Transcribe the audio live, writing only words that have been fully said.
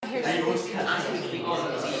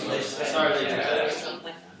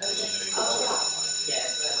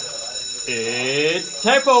It's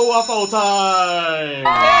Table Waffle time!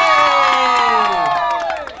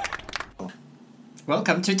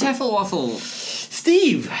 Welcome to Tefl Waffle.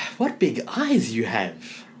 Steve, what big eyes you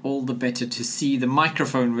have. All the better to see the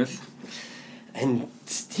microphone with. And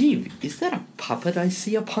Steve, is that a puppet I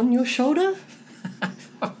see upon your shoulder?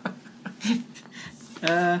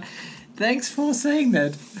 Thanks for saying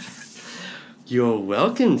that. You're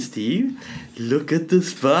welcome, Steve. Look at the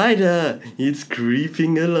spider. It's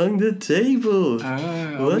creeping along the table.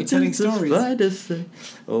 Are we telling stories? Spider say?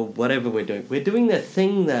 Or whatever we're doing. We're doing that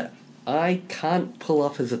thing that I can't pull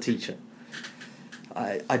off as a teacher.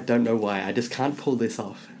 I don't know why. I just can't pull this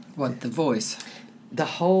off. What, the voice? The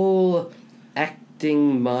whole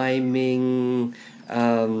acting, miming,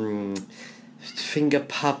 finger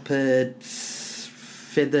puppets,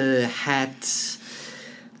 feather hats,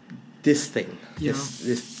 this thing. Yeah.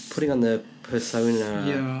 This putting on the persona.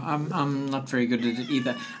 Yeah, I'm not very good at it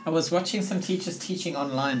either. I was watching some teachers teaching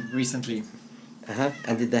online recently.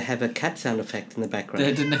 And did they have a cat sound effect in the background?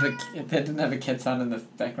 They didn't have a cat sound in the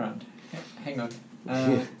background. Hang on.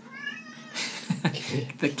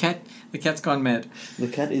 The cat's gone mad. The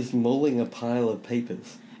cat is mauling a pile of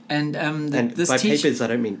papers. And this by papers I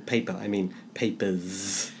don't mean paper, I mean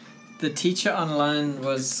papers. The teacher online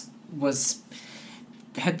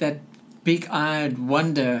had that big-eyed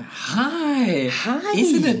wonder. Hi!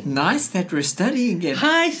 Isn't it nice that we're studying again?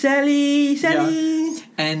 Hi, Sally! Yeah.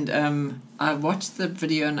 And I watched the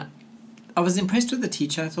video and I was impressed with the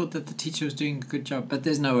teacher. I thought that the teacher was doing a good job, but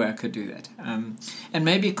there's no way I could do that. And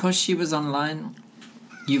maybe because she was online,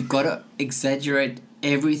 you've got to exaggerate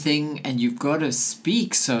everything and you've got to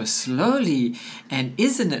speak so slowly. And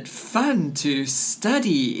isn't it fun to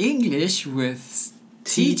study English with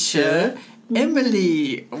teacher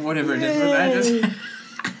Emily, or whatever it is.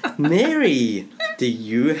 Mary, do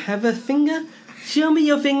you have a finger? Show me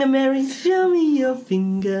your finger, Mary. Show me your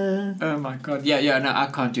finger. Oh my god. Yeah, no, I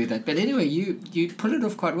can't do that. But anyway, you pull it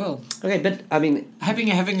off quite well. Okay, but I mean,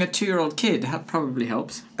 having a 2-year-old kid probably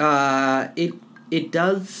helps. It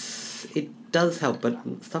does help, but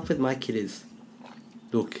stuff with my kid is,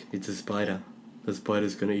 look, it's a spider. The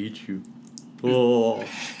spider's gonna eat you. Oh.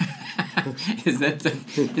 Is that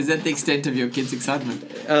the extent of your kid's excitement?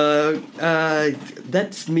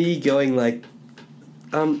 That's me going like,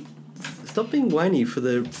 stop being whiny for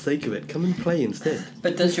the sake of it. Come and play instead.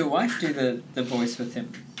 But does your wife do the voice with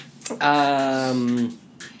him?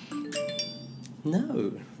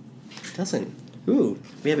 No, it doesn't. Ooh,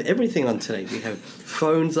 we have everything on today. We have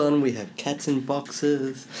phones on. We have cats in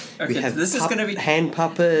boxes. Okay, we have so this is going to be hand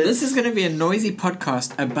puppets. This is going to be a noisy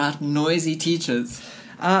podcast about noisy teachers.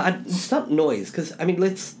 It's not noise, because I mean,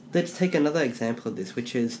 let's take another example of this,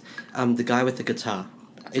 which is the guy with the guitar.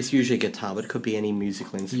 It's usually guitar, but it could be any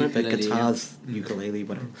musical instrument. Ukulele, but guitars, ukulele,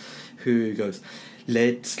 whatever. Who goes,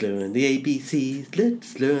 let's learn the ABCs,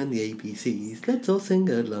 let's learn the ABCs, let's all sing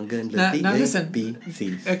along and learn the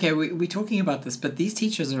ABCs. Okay, we're talking about this, but these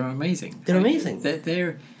teachers are amazing. They're amazing.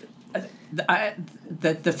 The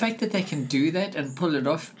fact that they can do that and pull it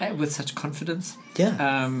off with such confidence.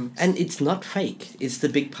 Yeah. And it's not fake. It's the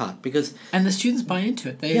big part, because... And the students buy into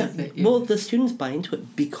it. Well, the students buy into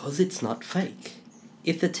it because it's not fake.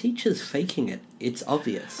 If the teacher's faking it, it's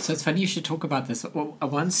obvious. So it's funny you should talk about this. I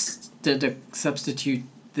once did a substitute.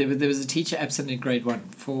 There was a teacher absent in grade 1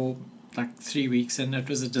 for like 3 weeks, and it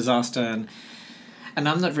was a disaster. And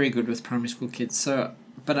I'm not very good with primary school kids,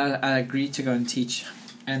 but I agreed to go and teach.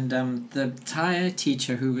 And the Thai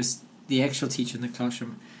teacher, who was the actual teacher in the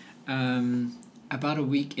classroom, about a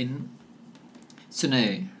week in,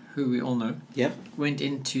 Sune, who we all know, went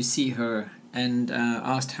in to see her and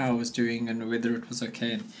asked how I was doing and whether it was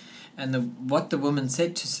okay. And what the woman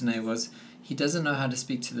said to Sune was, he doesn't know how to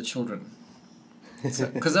speak to the children.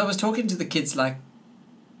 Because I was talking to the kids like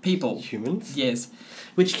people. Humans? Yes.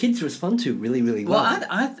 Which kids respond to really, really well. Well,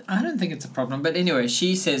 I don't think it's a problem. But anyway,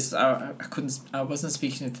 she says I wasn't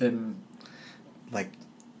speaking to them... Like,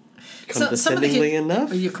 condescendingly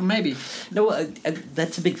enough? You can maybe. No,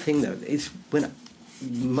 that's a big thing, though. Is when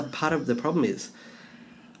part of the problem is,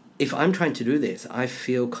 if I'm trying to do this, I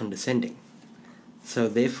feel condescending. So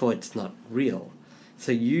therefore it's not real.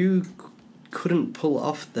 So you couldn't pull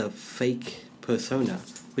off the fake persona,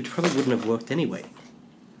 which probably wouldn't have worked anyway.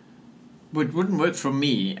 It wouldn't work for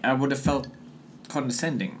me. I would have felt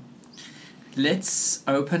condescending. Let's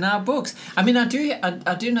open our books. I mean, I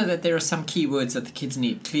do know that there are some key words that the kids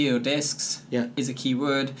need. Clear your desks is a key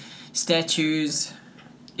word. Statues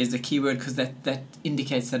is a key word because that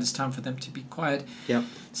indicates that it's time for them to be quiet. Yeah.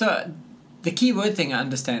 So the key word thing I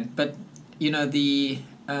understand, but you know the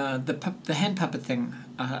the hand puppet thing,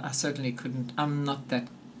 I certainly couldn't. I'm not that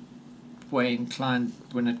way inclined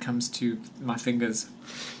when it comes to my fingers.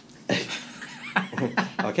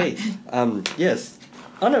 Okay. Yes.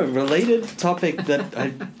 On a related topic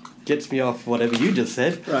that gets me off whatever you just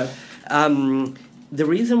said. Right. The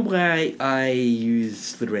reason why I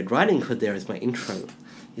use Little Red Riding Hood there as my intro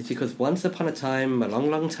is because once upon a time, a long,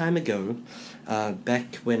 long time ago,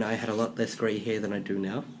 back when I had a lot less grey hair than I do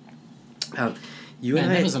now, you and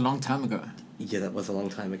I... that was a long time ago. Yeah, that was a long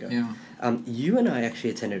time ago. Yeah. You and I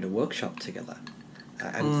actually attended a workshop together.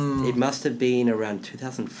 And it must have been around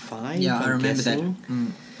 2005, Yeah, I remember guessing.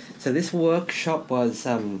 that. So this workshop was...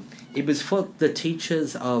 it was for the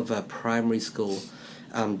teachers of a primary school,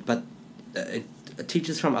 but...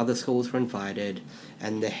 teachers from other schools were invited,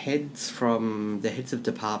 and the heads of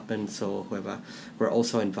departments or whoever were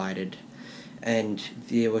also invited, and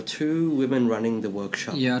there were 2 women running the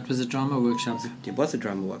workshop. Yeah, it was a drama workshop. It was a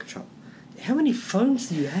drama workshop. How many phones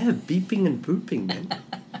do you have beeping and booping, man?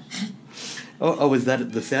 oh, was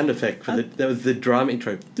that the sound effect for that was the drama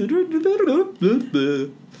intro?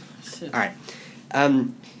 Shit. All right.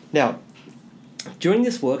 Now, during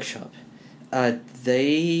this workshop,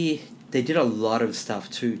 they did a lot of stuff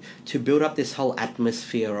to build up this whole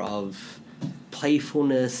atmosphere of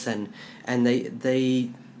playfulness, and they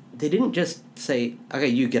didn't just say, okay,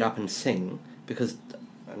 you get up and sing, because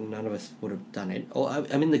none of us would have done it. Or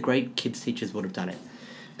I mean, the great kids teachers would have done it,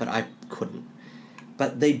 but I couldn't.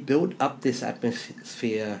 But they built up this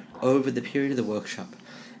atmosphere over the period of the workshop,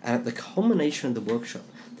 and at the culmination of the workshop,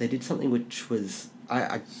 they did something which was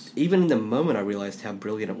I even in the moment I realized how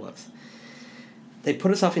brilliant it was. They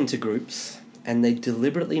put us off into groups, and they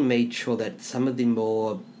deliberately made sure that some of the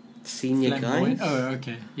more senior guys... Oh,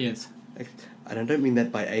 okay, yes. I don't mean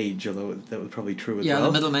that by age, although that was probably true as well. Yeah,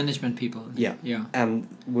 the middle management people. Yeah.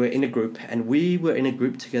 We're in a group, and we were in a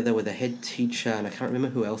group together with a head teacher, and I can't remember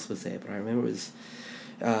who else was there, but I remember it was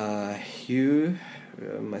Hugh,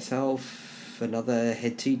 myself, another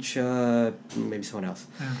head teacher, maybe someone else.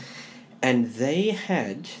 Yeah. And they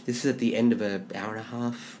had, this is at the end of an hour and a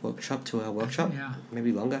half workshop, 2 hour workshop,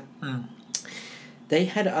 maybe longer. Oh. They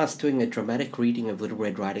had us doing a dramatic reading of Little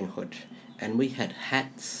Red Riding Hood, and we had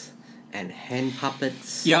hats and hand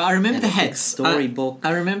puppets. Yeah, I remember the hats. Storybook.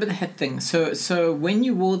 I remember the hat thing. So when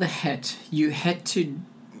you wore the hat, you had to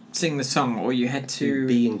sing the song, or you had to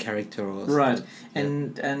be in character, or right.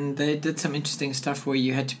 And they did some interesting stuff where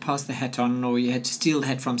you had to pass the hat on, or you had to steal the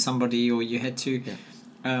hat from somebody, or you had to. Yeah.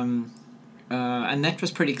 And that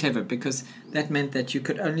was pretty clever, because that meant that you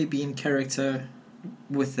could only be in character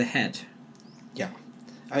with the hat. Yeah.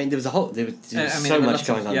 I mean, there was so much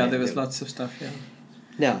going on. Yeah, there was lots of stuff, yeah.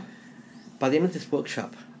 Now, by the end of this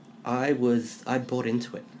workshop, I bought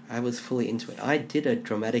into it. I was fully into it. I did a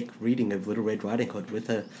dramatic reading of Little Red Riding Hood with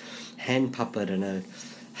a hand puppet and a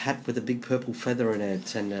hat with a big purple feather in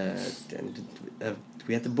it, and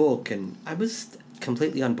we had the book, and I was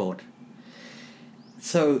completely on board.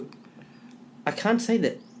 So... I can't say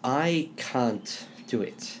that I can't do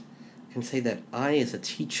it. I can say that I, as a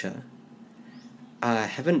teacher,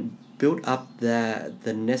 haven't built up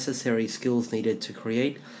the necessary skills needed to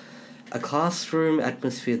create a classroom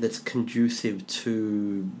atmosphere that's conducive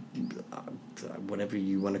to whatever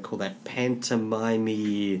you want to call that,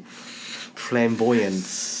 pantomime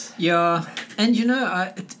flamboyance. Yeah, and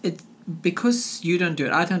because you don't do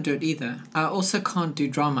it, I don't do it either. I also can't do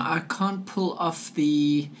drama. I can't pull off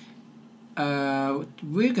the...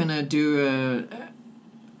 we're gonna do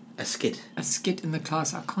a skit. A skit in the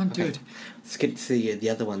class. I can't do it. Skit's the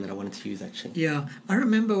other one that I wanted to use, actually. Yeah, I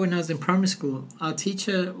remember when I was in primary school, my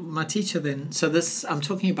teacher then. So this, I'm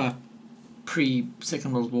talking about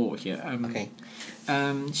pre-Second World War here. Okay.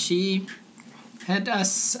 She had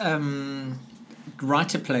us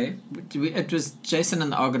write a play. It was Jason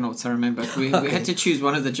and the Argonauts, I remember. We had to choose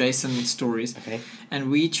one of the Jason stories. Okay. And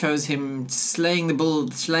we chose him slaying the bull,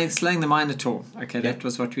 slaying the Minotaur. Okay, that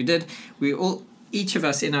was what we did. Each of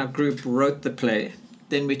us in our group wrote the play.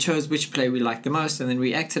 Then we chose which play we liked the most, and then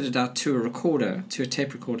we acted it out to a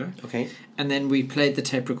tape recorder. Okay. And then we played the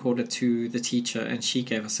tape recorder to the teacher, and she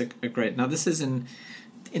gave us a grade. Now, this is in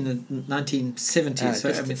the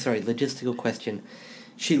 1970s. Sorry, logistical question.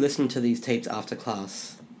 She listened to these tapes after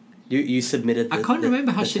class. You submitted I can't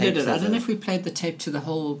remember how she did it. I don't know if we played the tape to the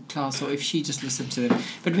whole class or if she just listened to them.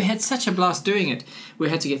 But we had such a blast doing it. We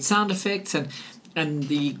had to get sound effects, and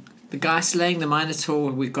the guy slaying the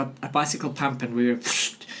Minotaur, we got a bicycle pump, and we were...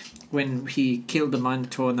 when he killed the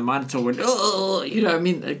Minotaur, and the Minotaur went... Oh!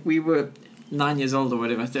 We were 9 years old or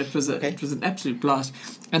whatever. It was an absolute blast.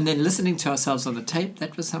 And then listening to ourselves on the tape,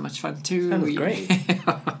 that was so much fun too. That was great.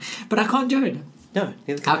 But I can't do it. No,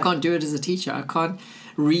 neither can I can't do it as a teacher. I can't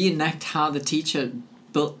reenact how the teacher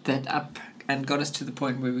built that up and got us to the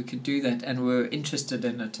point where we could do that and were interested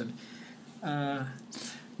in it. And I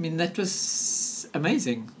mean, that was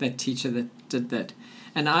amazing, that teacher that did that.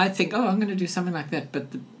 And I think, I'm going to do something like that, but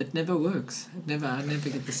it never works. I never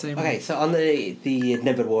get the same. Okay, so on the it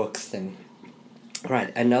never works thing.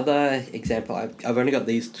 Right, another example. I've only got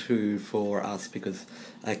these two for us because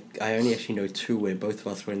I only actually know two where both of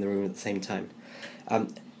us were in the room at the same time.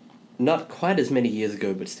 Not quite as many years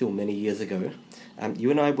ago, but still many years ago.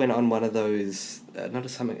 You and I went on one of those, not a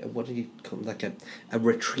summer, what do you call them, like a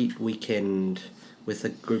retreat weekend with a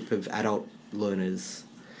group of adult learners.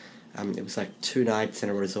 It was like 2 nights in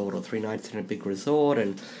a resort or 3 nights in a big resort,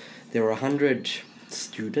 and there were 100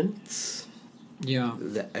 students. Yeah.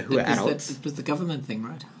 Who are adults. It was the government thing,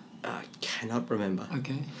 right? I cannot remember.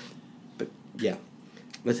 Okay. But yeah,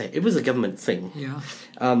 let's say it was a government thing. Yeah.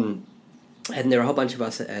 And there are a whole bunch of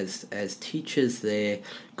us as teachers there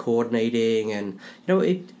coordinating, and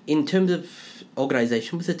in terms of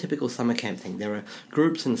organisation, it was a typical summer camp thing. There are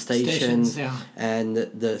groups and stations, and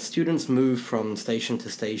the students move from station to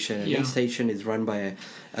station, and each station is run by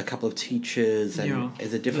a couple of teachers, and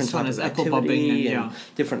is a different type of activity and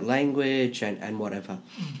different language and whatever.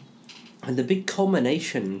 And the big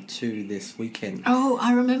culmination to this weekend... Oh,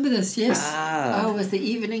 I remember this, yes. It was the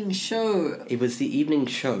evening show. It was the evening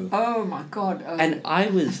show. Oh, my God. Oh. And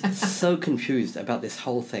I was so confused about this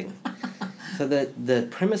whole thing. So the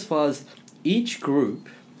premise was each group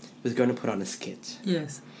was going to put on a skit.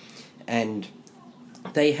 Yes. And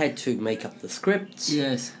they had to make up the script.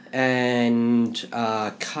 Yes. And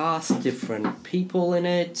cast different people in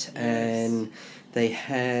it. Yes. And they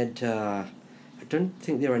had... I don't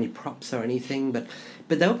think there were any props or anything, but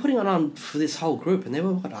they were putting it on for this whole group, and there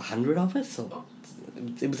were 100 of us, or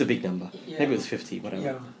it was a big number. Yeah. Maybe it was 50,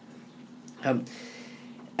 whatever. Yeah.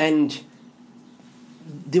 And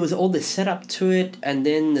there was all this setup to it, and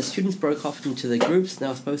then the students broke off into the groups, and they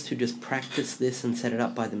were supposed to just practice this and set it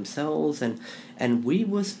up by themselves, and we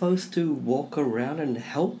were supposed to walk around and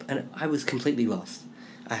help, and I was completely lost.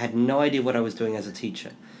 I had no idea what I was doing as a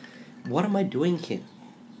teacher. What am I doing here?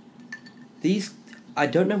 I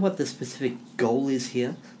don't know what the specific goal is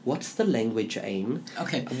here. What's the language aim?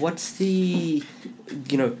 Okay. What's the,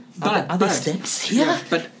 are there steps here? Yeah,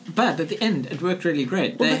 but at the end, it worked really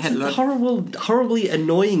great. Well, that's the horribly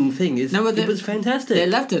annoying thing. It was fantastic. They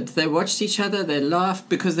loved it. They watched each other. They laughed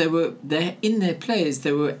because they in their plays.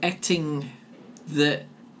 They were acting the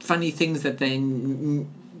funny things that they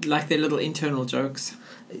like, their little internal jokes,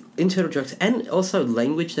 and also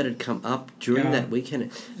language that had come up during that weekend.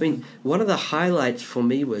 I mean, one of the highlights for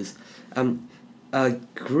me was a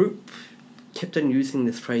group kept on using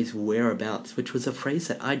this phrase "whereabouts," which was a phrase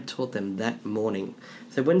that I'd taught them that morning.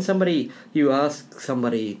 So when you ask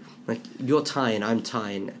somebody, like, you're Thai and I'm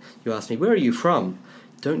Thai, and you ask me, where are you from?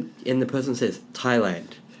 And the person says,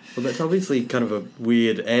 Thailand. Well, that's obviously kind of a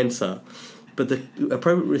weird answer, but the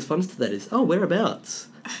appropriate response to that is, oh, whereabouts?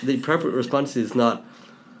 The appropriate response is not,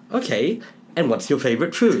 okay, and what's your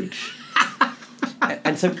favourite food?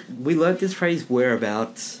 And so we learnt this phrase,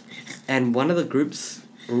 whereabouts, and one of the groups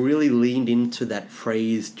really leaned into that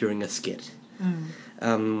phrase during a skit.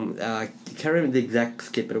 I can't remember the exact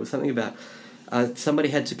skit, but it was something about somebody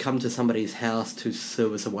had to come to somebody's house to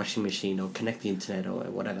service a washing machine or connect the internet or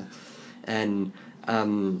whatever. And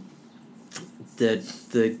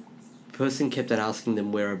the person kept on asking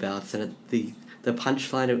them whereabouts, and the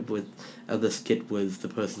punchline of the skit was the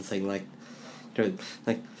person saying, like,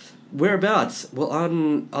 whereabouts? Well,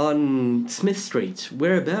 on Smith Street.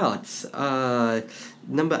 Whereabouts?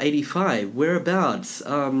 Number 85. Whereabouts?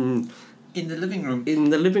 In the living room. In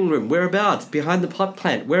the living room. Whereabouts? Behind the pot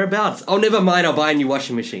plant. Whereabouts? Oh, never mind. I'll buy a new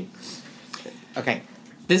washing machine. Okay.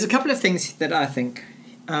 There's a couple of things that I think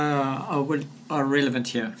are relevant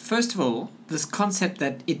here. First of all, this concept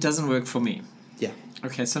that it doesn't work for me. Yeah.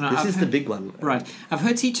 Okay, so now this is the big one. Right. I've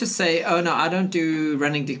heard teachers say, oh, no, I don't do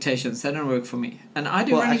running dictations. They don't work for me. And I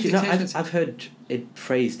do running dictations. No, I've heard it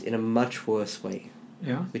phrased in a much worse way.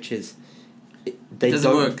 Yeah. Which is, they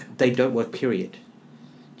don't work, period.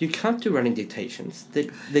 You can't do running dictations. They're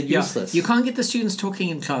useless. You can't get the students talking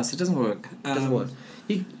in class. It doesn't work. It doesn't work.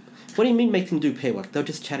 What do you mean make them do pair work? They'll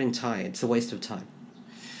just chat in Thai. It's a waste of time.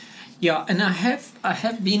 Yeah, and I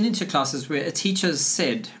have been into classes where a teacher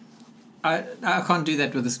said, I can't do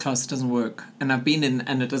that with this class, it doesn't work. And I've been in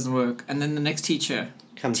and it doesn't work. And then the next teacher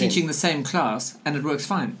comes teaching in. The same class and it works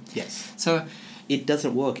fine. Yes. So it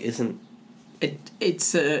doesn't work, isn't...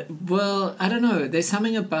 It's well, I don't know. There's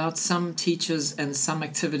something about some teachers and some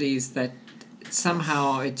activities that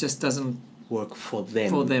somehow it just doesn't work for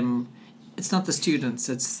them. it's not the students.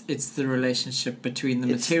 It's the relationship between the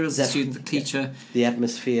materials, the student, the teacher, the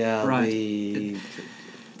atmosphere, right. the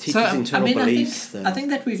teacher's internal beliefs. I think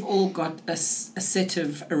that we've all got a set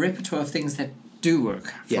of a repertoire of things that do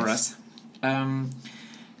work for us,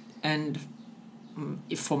 and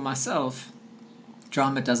if for myself,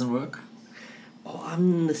 drama doesn't work. Oh,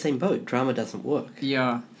 I'm in the same boat. Drama doesn't work.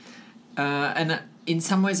 Yeah, and in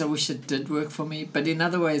some ways I wish it did work for me, but in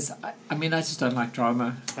other ways, I mean, I just don't like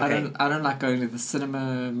drama. Okay. I don't like going to the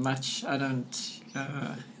cinema much. I don't.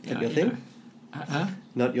 Not your thing?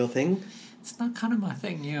 Not your thing? It's not kind of my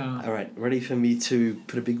thing, yeah. All right, ready for me to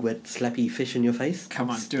put a big wet slappy fish in your face?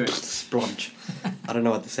 Come on, do it. Splodge. I don't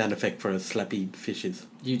know what the sound effect for a slappy fish is.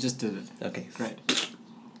 You just did it. Okay. Great.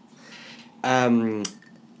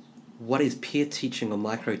 What is peer teaching or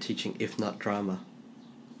micro teaching if not drama?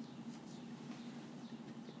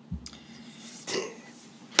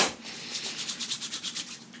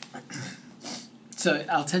 So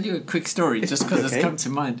I'll tell you a quick story just because it's come to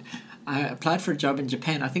mind. I applied for a job in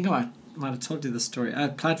Japan. I think I might have told you this story. I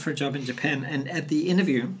applied for a job in Japan, and at the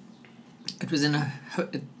interview, it was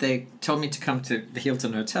they told me to come to the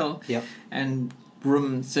Hilton Hotel, and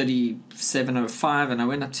room 3705, and I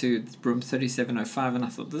went up to room 3705, and I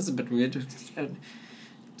thought, this is a bit weird. A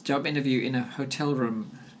job interview in a hotel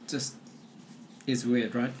room just is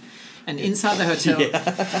weird, right? And inside the hotel,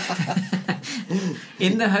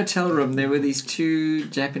 in the hotel room, there were these two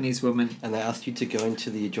Japanese women. And they asked you to go into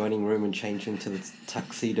the adjoining room and change into the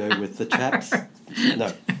tuxedo with the chaps?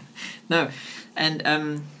 No. No.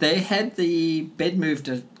 And they had the bed moved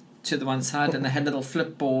to the one side, and they had a little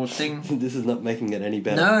flipboard thing. This is not making it any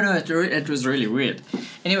better. No, it was really weird.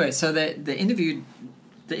 Anyway, so the interview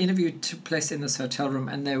took place in this hotel room,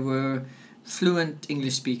 and they were fluent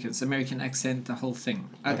English speakers, American accent, the whole thing.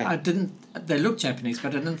 Okay. They looked Japanese,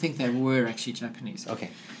 but I didn't think they were actually Japanese. Okay.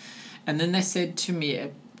 And then they said to me,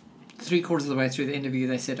 at 3/4 of the way through the interview,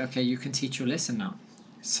 they said, okay, you can teach your lesson now.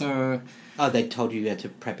 So... Oh, they told you had to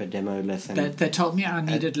prep a demo lesson. They told me I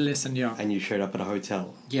needed a lesson, yeah. And you showed up at a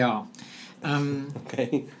hotel. Yeah.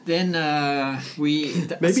 Okay. Then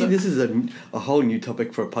Maybe this is a whole new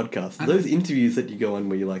topic for a podcast. Those interviews that you go on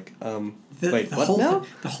where you're like, wait, what now?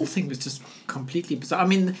 The whole thing was just completely bizarre. I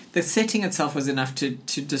mean, the setting itself was enough to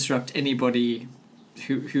disrupt anybody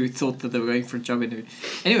who thought that they were going for a job interview.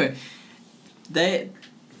 Anyway, they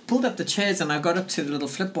pulled up the chairs, and I got up to the little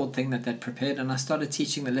flipboard thing that they'd prepared, and I started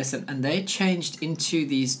teaching the lesson, and they changed into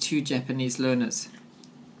these two Japanese learners.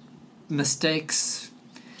 Mistakes...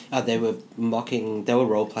 they were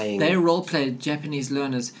role-playing. They role-played Japanese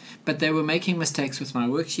learners, but they were making mistakes with my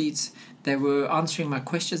worksheets. They were answering my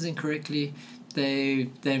questions incorrectly. They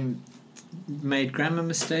made grammar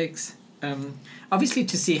mistakes, obviously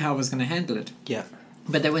to see how I was going to handle it. Yeah.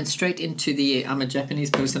 But they went straight into the I'm a Japanese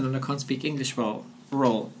person and I can't speak English well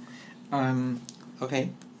role. Okay.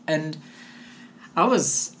 And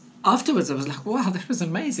afterwards I was like, wow, that was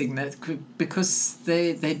amazing. Because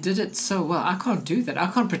they did it so well. I can't do that. I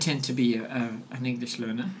can't pretend to be an English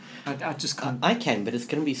learner. I just can't. I can, but it's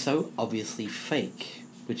going to be so obviously fake,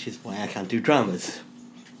 which is why I can't do dramas.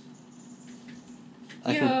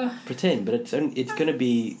 I can pretend, but it's going to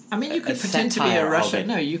be. I mean, you could pretend to be a Russian.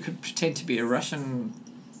 No, you could pretend to be a Russian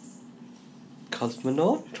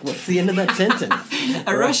cosmonaut. What's the end of that sentence?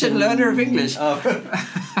 a Russian learner of English. Oh.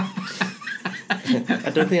 I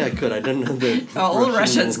don't think I could. I don't know the. All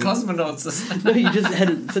Russians cosmonauts. No, you just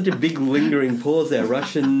had such a big lingering pause there.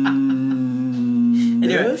 Russian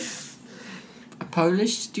nurse? A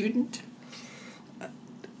Polish student?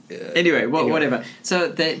 Anyway, whatever. So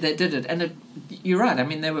they did it, and you're right. I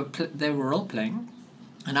mean, they were role playing,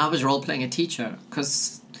 and I was role playing a teacher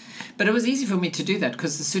but it was easy for me to do that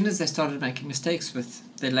because as soon as they started making mistakes with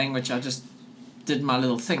their language, I just did my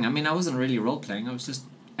little thing. I mean, I wasn't really role playing. I was just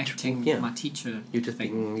acting my teacher. You're just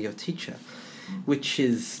being your teacher, which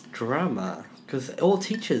is drama because all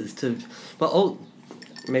teachers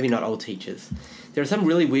maybe not all teachers. There are some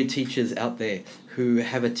really weird teachers out there who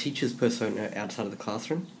have a teacher's persona outside of the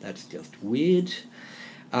classroom. That's just weird.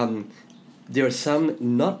 There are some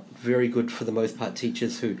not very good, for the most part,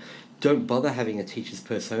 teachers who don't bother having a teacher's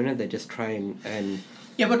persona. They just try and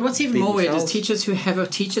yeah, but what's even more weird is teachers who have a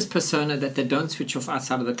teacher's persona that they don't switch off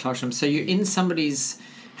outside of the classroom. So you're in somebody's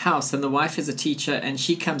house and the wife is a teacher and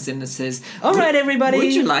she comes in and says, all right, everybody,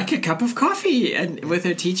 would you like a cup of coffee? And with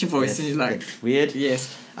her teacher voice, and you're like, that's weird.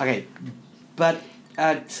 Yes. Okay, but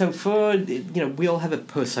so for we all have a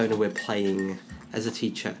persona we're playing as a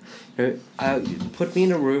teacher. Put me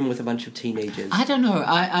in a room with a bunch of teenagers. I don't know.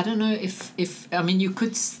 I don't know if I mean you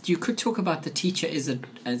could talk about the teacher as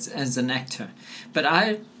an actor, but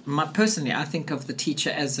personally I think of the teacher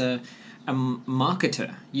as a a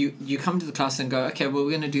marketer. You come to the class and go, okay, well,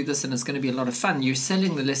 we're going to do this and it's going to be a lot of fun. You're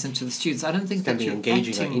selling the lesson to the students. I don't think that you're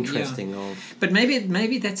engaging acting, or interesting. Or... But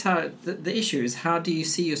maybe that's how the issue is. How do you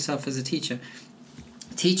see yourself as a teacher?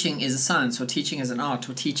 Teaching is a science, or teaching is an art,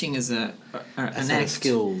 or teaching is an act.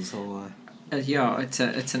 Skills, or it's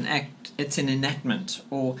an act. It's an enactment,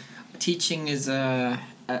 or teaching is a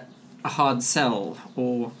hard sell,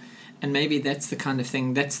 and maybe that's the kind of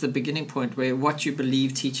thing. That's the beginning point where what you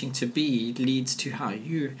believe teaching to be leads to how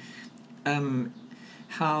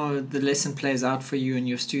the lesson plays out for you and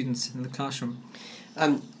your students in the classroom.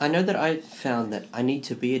 I know that I found that I need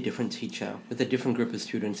to be a different teacher with a different group of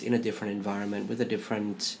students in a different environment with a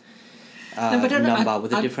different number,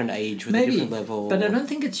 with a different age, with a different level. But I don't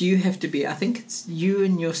think it's you have to be. I think it's you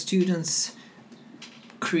and your students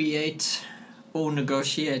create or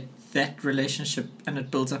negotiate that relationship, and it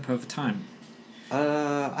builds up over time.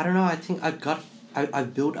 I don't know. I think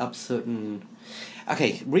I've built up certain...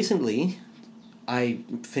 Okay, recently I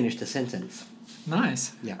finished a sentence.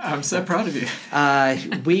 Nice. Yeah. I'm so proud of you.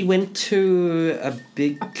 We went to a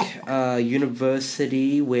big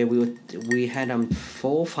university where we had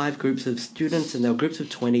 4 or 5 groups of students, and there were groups of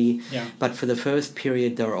 20. Yeah. But for the first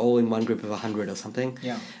period, they were all in one group of 100 or something.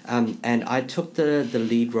 Yeah. And I took the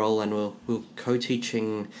lead role, and we were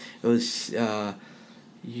co-teaching. It was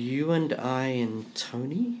you and I and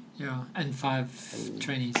Tony. Yeah, and 5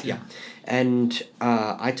 trainees. Yeah. And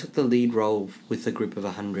I took the lead role with a group of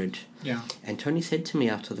 100. Yeah. And Tony said to me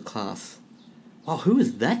after the class, "Oh, who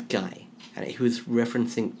is that guy?" And he was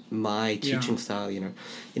referencing my teaching style,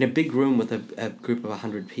 In a big room with a group of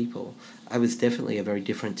 100 people, I was definitely a very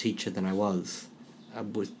different teacher than I was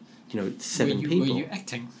with, 7 people. Were you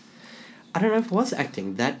acting? I don't know if it was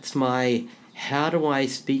acting. That's my... How do I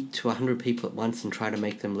speak to 100 people at once and try to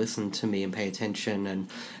make them listen to me and pay attention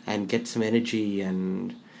and get some energy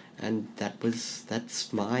and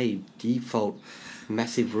that's my default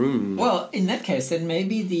massive room. Well, in that case, then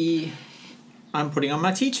maybe I'm putting on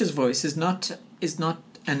my teacher's voice is not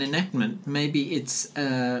an enactment. Maybe it's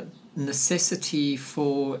a necessity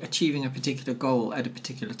for achieving a particular goal at a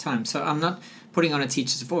particular time. So I'm not putting on a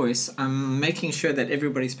teacher's voice. I'm making sure that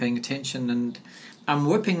everybody's paying attention, and I'm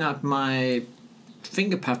whipping out my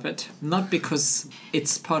finger puppet, not because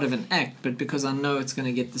it's part of an act, but because I know it's going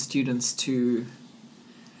to get the students to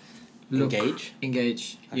engage. Okay.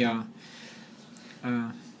 Yeah.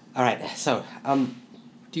 All right. So,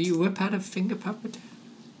 do you whip out a finger puppet?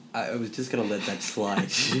 I was just going to let that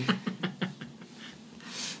slide.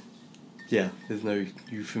 Yeah, there's no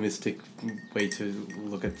euphemistic way to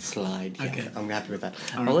look at slide. Yeah, okay. I'm happy with that.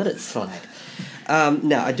 I'll let it slide.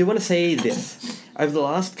 Now, I do want to say this. Over the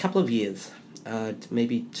last couple of years,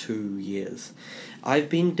 maybe 2 years, I've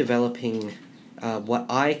been developing what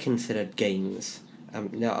I consider games.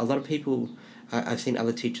 Now, a lot of people... I've seen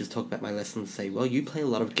other teachers talk about my lessons and say, well, you play a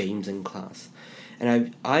lot of games in class.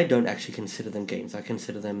 And I don't actually consider them games. I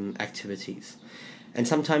consider them activities. And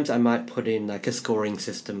sometimes I might put in like a scoring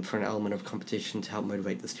system for an element of competition to help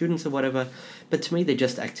motivate the students or whatever. But to me, they're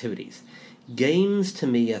just activities. Games to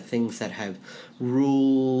me are things that have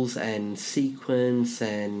rules and sequence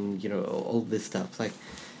and, all this stuff.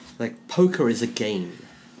 Like poker is a game.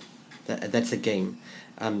 That's a game.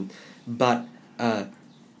 But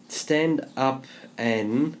stand up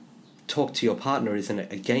and talk to your partner isn't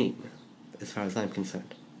a game, as far as I'm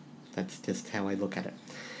concerned. That's just how I look at it.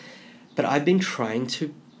 But I've been trying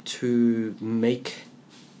to make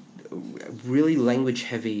really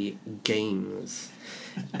language-heavy games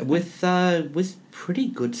with pretty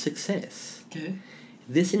good success. Okay.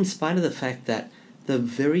 This in spite of the fact that the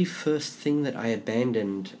very first thing that I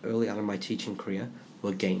abandoned early on in my teaching career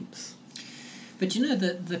were games. But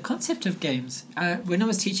the concept of games, when I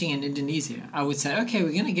was teaching in Indonesia, I would say, okay,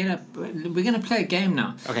 we're going to play a game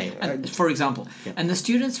now. Okay. For example. Yeah. And the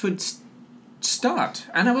students would start.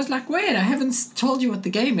 And I was like, wait, I haven't told you what the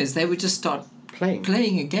game is. They would just start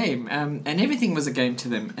playing a game. And everything was a game to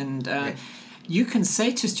them. And you can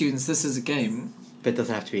say to students, this is a game. But it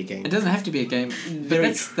doesn't have to be a game. It doesn't have to be a game. But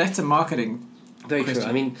that's a marketing Very question. true.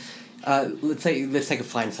 I mean... let's take a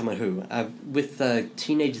find someone who with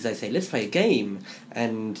teenagers I say let's play a game,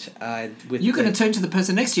 and you're going to turn to the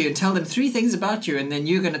person next to you and tell them 3 things about you, and then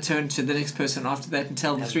you're going to turn to the next person after that and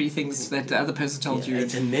tell them 3 things that the other person told you.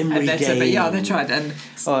 It's a memory game. Yeah, that's right. And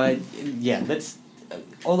that's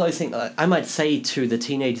all those things. I might say to the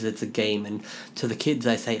teenagers it's a game, and to the kids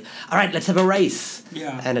I say, all right, let's have a race.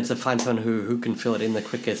 Yeah. And it's to find someone who can fill it in the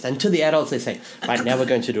quickest. And to the adults they say, right, now we're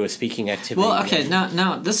going to do a speaking activity. Well, okay,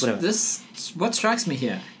 now this what strikes me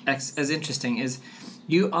here as interesting is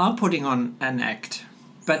you are putting on an act,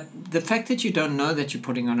 But the fact that you don't know that you're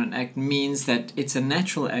putting on an act means that it's a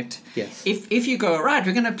natural act. Yes. If you go, right,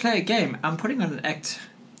 we're going to play a game, I'm putting on an act,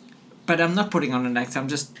 but I'm not putting on an act. I'm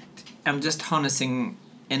just harnessing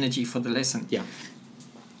energy for the lesson. Yeah.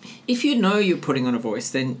 If you know you're putting on a voice,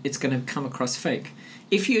 then it's going to come across fake.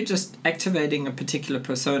 If you're just activating a particular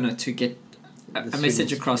persona to get a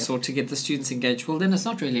message across or to get the students engaged, well, then it's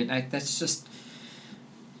not really an act. That's just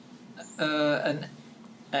an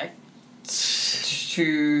act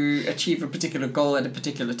to achieve a particular goal at a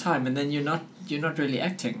particular time, and then you're not really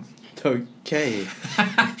acting. Okay.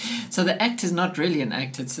 So the act is not really an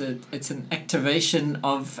act. It's an activation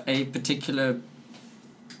of a particular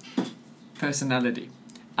personality.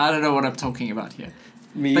 I don't know what I'm talking about here.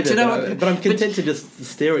 Me either, but I'm content to just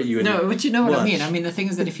stare at you and but you know what watch. I mean. I mean, the thing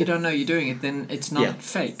is that if you don't know you're doing it, then it's not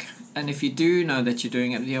fake. And if you do know that you're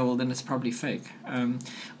doing it, well, then it's probably fake.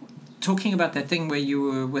 Talking about that thing where you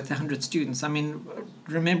were with 100 students, I mean,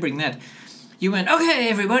 remembering that, you went, okay,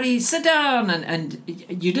 everybody, sit down, and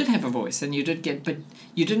you did have a voice, and you did but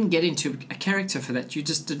you didn't get into a character for that. You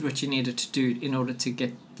just did what you needed to do in order to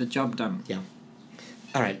get the job done. Yeah.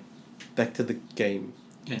 All right, back to the game.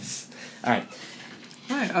 Yes. All right.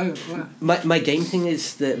 Right. Oh, wow. My game thing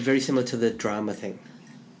is very similar to the drama thing.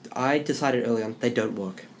 I decided early on they don't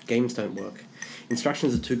work. Games don't work.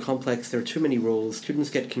 Instructions are too complex. There are too many rules. Students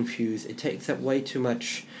get confused. It takes up way too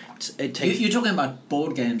much. You're talking about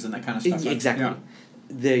board games and that kind of stuff. Exactly. Yeah.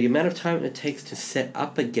 The amount of time it takes to set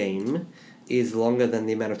up a game is longer than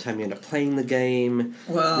the amount of time you end up playing the game.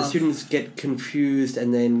 Well, the students get confused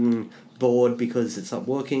and then bored because it's not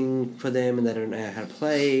working for them and they don't know how to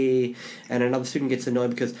play, and another student gets annoyed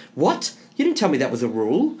because, what? You didn't tell me that was a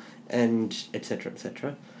rule, and etc.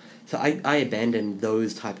 etc. So I abandoned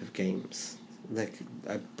those type of games, like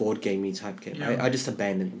a board gamey type game. Yeah. I just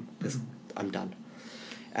abandoned them because I'm done.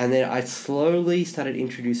 And then I slowly started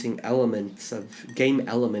introducing game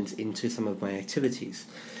elements into some of my activities.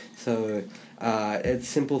 So a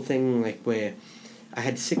simple thing like where I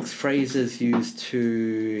had 6 phrases used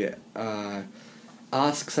to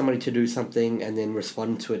ask somebody to do something and then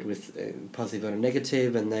respond to it with positive or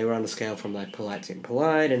negative, and they were on a scale from like polite to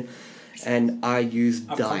impolite, and I used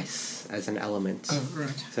dice as an element. Oh,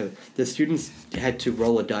 right. So the students had to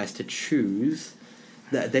roll a dice to choose.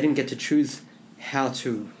 They didn't get to choose how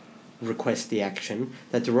to request the action.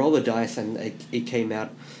 They had to roll the dice, and it came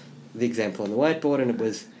out, the example on the whiteboard, and it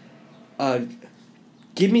was,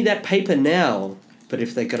 give me that paper now. But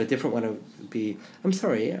if they got a different one, it would be, I'm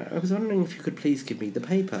sorry, I was wondering if you could please give me the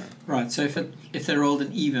paper. Right, so if they rolled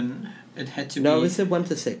an even, it had to be... No, it was a 1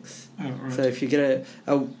 to 6. Oh, right. So if you get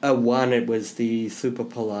a 1, it was the super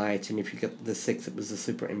polite, and if you get the 6, it was the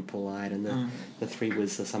super impolite, and the 3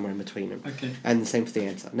 was the somewhere in between them. Okay. And the same for the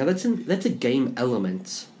answer. Now that's a game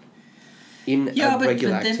element in a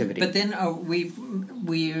regular activity. But then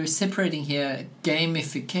we're separating here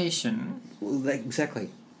gamification... Well, exactly.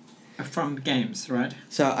 From games, right?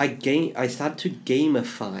 So I started to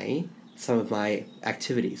gamify some of my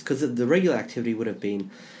activities, because the regular activity would have been,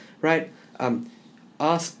 right,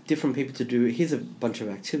 ask different people to do, here's a bunch of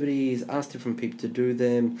activities, ask different people to do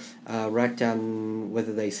them, write down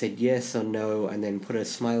whether they said yes or no, and then put a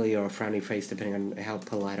smiley or a frowny face depending on how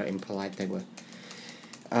polite or impolite they were.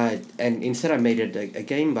 And instead I made it a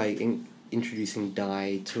game by introducing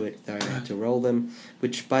die to it, that I had to roll them,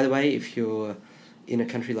 which, by the way, if you're in a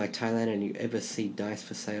country like Thailand and you ever see dice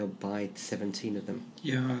for sale, buy 17 of them.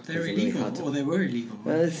 Yeah, they're illegal, really or they were illegal.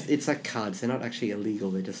 Well, it's like cards. They're not actually illegal.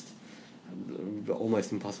 They're just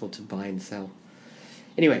almost impossible to buy and sell.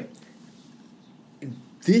 Anyway,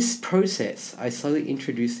 this process, I slowly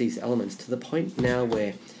introduced these elements to the point now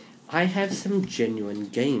where I have some genuine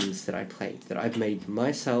games that I play, that I've made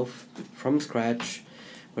myself from scratch,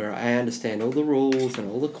 where I understand all the rules and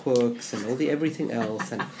all the quirks and all the everything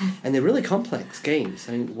else, and they're really complex games.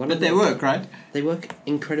 I mean, but they work, right? They work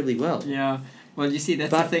incredibly well. Yeah. Well, you see, that's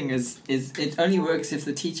the thing, is it only works if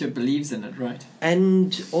the teacher believes in it, right?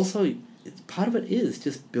 And also, part of it is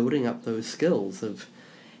just building up those skills of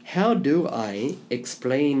how do I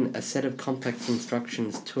explain a set of complex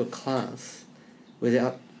instructions to a class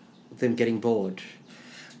without them getting bored.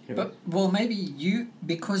 You know? But, well, maybe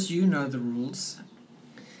because you know the rules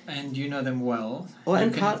and you know them well. Well,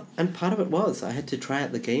 and part of it was I had to try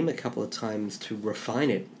out the game a couple of times to refine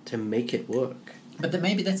it, to make it work. But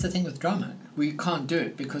maybe that's the thing with drama. We can't do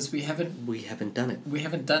it because we haven't done it. We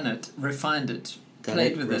haven't done it, refined it,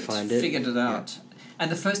 played with it, figured it out. Yeah.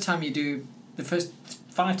 And the first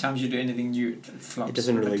 5 times you do anything new, it flops. It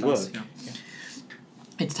doesn't really work. Yeah. Yeah.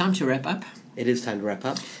 It's time to wrap up. It is time to wrap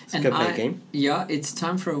up. Let's go play a game. Yeah, it's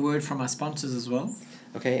time for a word from our sponsors as well.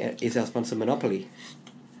 Okay, is our sponsor Monopoly?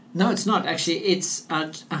 No, it's not actually. It's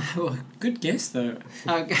well, good guess though.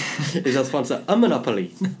 Is our sponsor a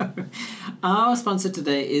Monopoly? Our sponsor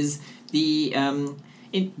today is the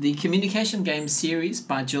the Communication Games series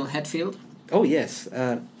by Jill Hatfield. Oh yes.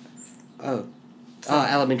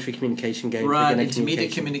 Elementary communication games. Right,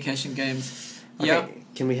 intermediate communication games. Okay, Yeah.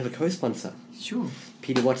 can we have a co-sponsor? Sure.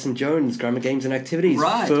 Peter Watson-Jones, Grammar, Games and Activities.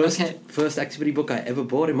 Right, First activity book I ever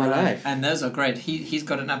bought in my life. And those are great. He's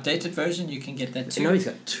got an updated version. You can get that too. No, he's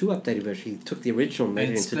got 2 updated versions. He took the original and made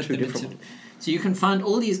it into 2 different ones. So you can find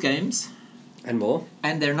all these games. And more.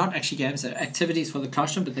 And they're not actually games. They're activities for the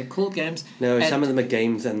classroom, but they're called games. No, some of them are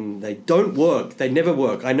games and they don't work. They never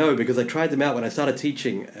work. I know because I tried them out when I started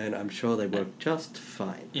teaching and I'm sure they work just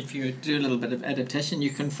fine. If you do a little bit of adaptation,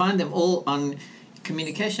 you can find them all on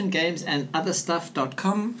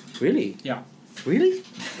communicationgamesandotherstuff.com. Really? Yeah. Really?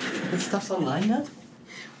 That stuff's online now?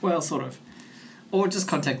 Well, sort of. Or just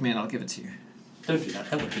contact me and I'll give it to you. Don't do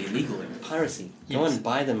that. That would be illegal. Piracy. Yes. Go and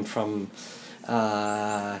buy them from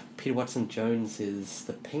Peter Watson-Jones is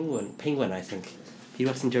the Penguin, I think.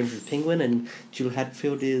 Peter Watson-Jones is Penguin and Jill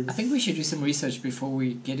Hatfield is... I think we should do some research before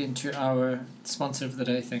we get into our sponsor of the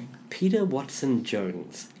day thing. Peter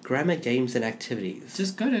Watson-Jones. Grammar, Games and Activities.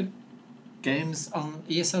 Just go to games on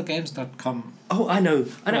eslgames.com. Oh, I know.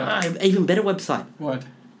 Even better website. What?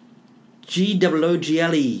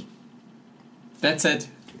 GOOGLE. That's it.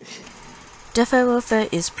 DEFA Warfare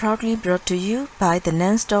is proudly brought to you by the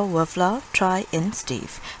Nanstore Wavelaar, Try and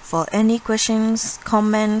Steve. For any questions,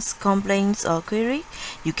 comments, complaints or query,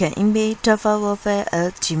 you can email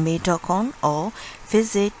defawarfare@gmail.com or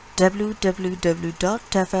visit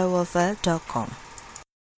www.defawarfare.com.